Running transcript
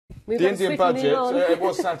The Indian budget, it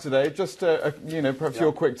was Saturday. Just, you know, perhaps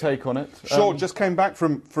your quick take on it. Sure, just came back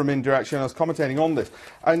from India, actually, and I was commentating on this.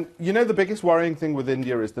 And, you know, the biggest worrying thing with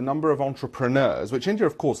India is the number of entrepreneurs, which India,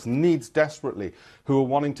 of course, needs desperately, who are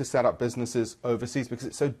wanting to set up businesses overseas because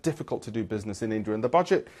it's so difficult to do business in India. And the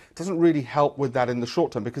budget doesn't really help with that in the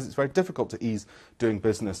short term because it's very difficult to ease doing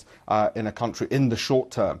business in a country in the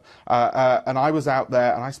short term. And I was out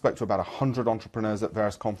there and I spoke to about 100 entrepreneurs at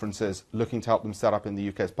various conferences looking to help them set up in the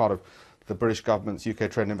UK as part of the British government's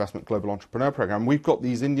UK Trade and Investment Global Entrepreneur Programme. We've got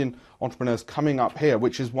these Indian entrepreneurs coming up here,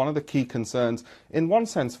 which is one of the key concerns, in one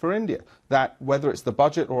sense, for India, that whether it's the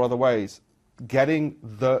budget or other ways, getting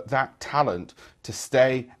that talent to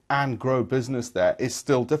stay and grow business there is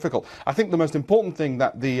still difficult. I think the most important thing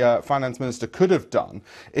that the finance minister could have done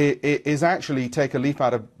is actually take a leaf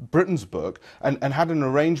out of Britain's book and had an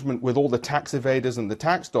arrangement with all the tax evaders and the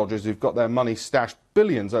tax dodgers who've got their money stashed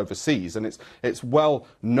billions overseas, and it's well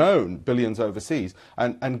known billions overseas,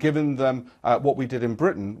 and given them what we did in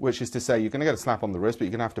Britain, which is to say you're going to get a slap on the wrist, but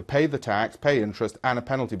you're going to have to pay the tax, pay interest and a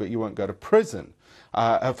penalty, but you won't go to prison.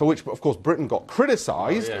 For which, of course, Britain got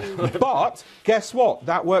criticised. Oh, yeah. But guess what?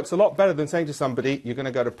 That works a lot better than saying to somebody, you're going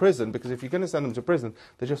to go to prison, because if you're going to send them to prison,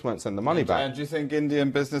 they just won't send the money back. And do you think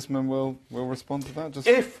Indian businessmen will respond to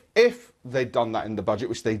that? If they'd done that in the budget,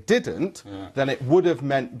 which they didn't, then it would have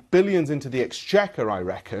meant billions into the exchequer, I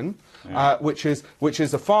reckon, which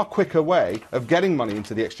is a far quicker way of getting money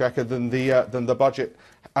into the exchequer than the budget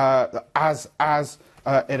as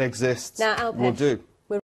it exists now, Alpesh, will do.